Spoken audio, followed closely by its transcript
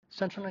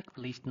CentralNic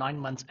released 9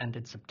 months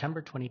ended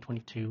September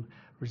 2022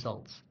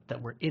 results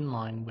that were in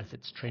line with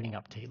its trading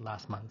update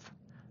last month.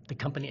 The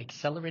company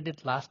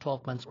accelerated last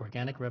 12 months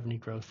organic revenue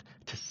growth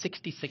to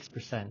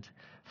 66%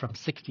 from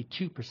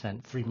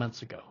 62% 3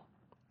 months ago.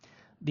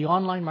 The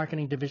online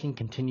marketing division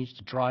continues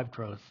to drive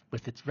growth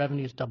with its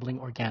revenues doubling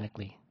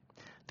organically.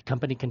 The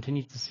company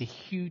continues to see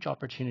huge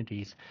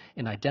opportunities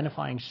in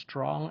identifying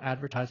strong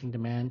advertising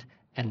demand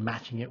and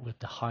matching it with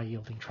the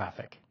high-yielding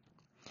traffic.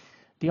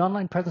 The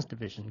online presence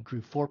division grew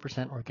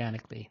 4%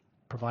 organically,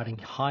 providing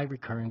high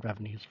recurring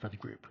revenues for the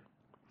group.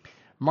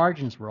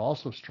 Margins were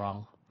also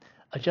strong.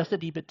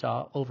 Adjusted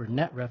EBITDA over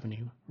net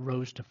revenue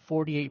rose to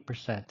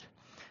 48%,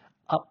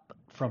 up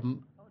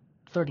from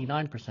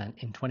 39%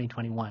 in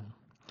 2021.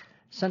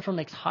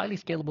 CentralNic's highly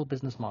scalable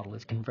business model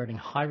is converting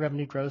high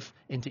revenue growth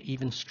into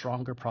even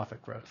stronger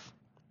profit growth.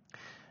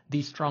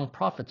 These strong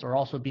profits are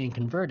also being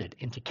converted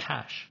into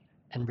cash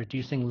and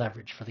reducing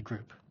leverage for the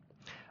group.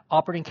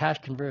 Operating cash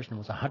conversion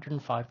was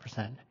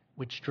 105%,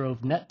 which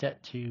drove net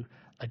debt to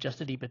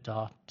adjusted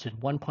EBITDA to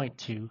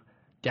 1.2,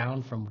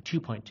 down from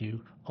 2.2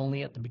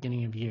 only at the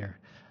beginning of the year.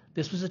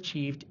 This was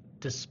achieved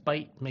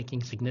despite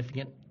making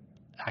significant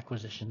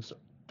acquisitions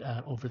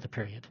over the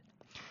period.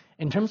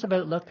 In terms of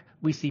outlook,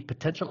 we see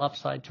potential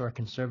upside to our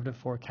conservative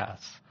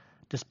forecasts.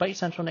 Despite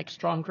CentralNic's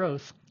strong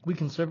growth, we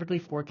conservatively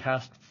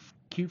forecast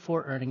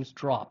Q4 earnings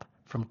drop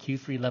from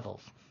Q3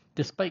 levels,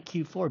 despite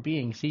Q4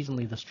 being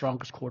seasonally the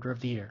strongest quarter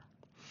of the year.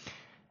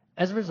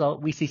 As a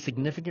result, we see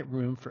significant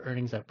room for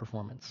earnings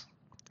outperformance.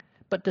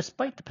 But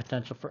despite the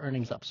potential for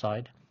earnings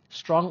upside,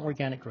 strong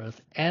organic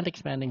growth, and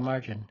expanding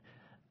margin,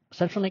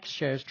 CentralNic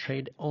shares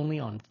trade only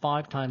on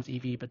 5 times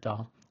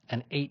EV/EBITDA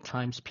and 8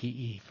 times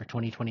PE for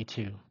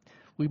 2022.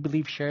 We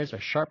believe shares are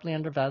sharply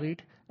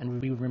undervalued,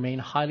 and we remain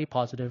highly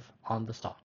positive on the stock.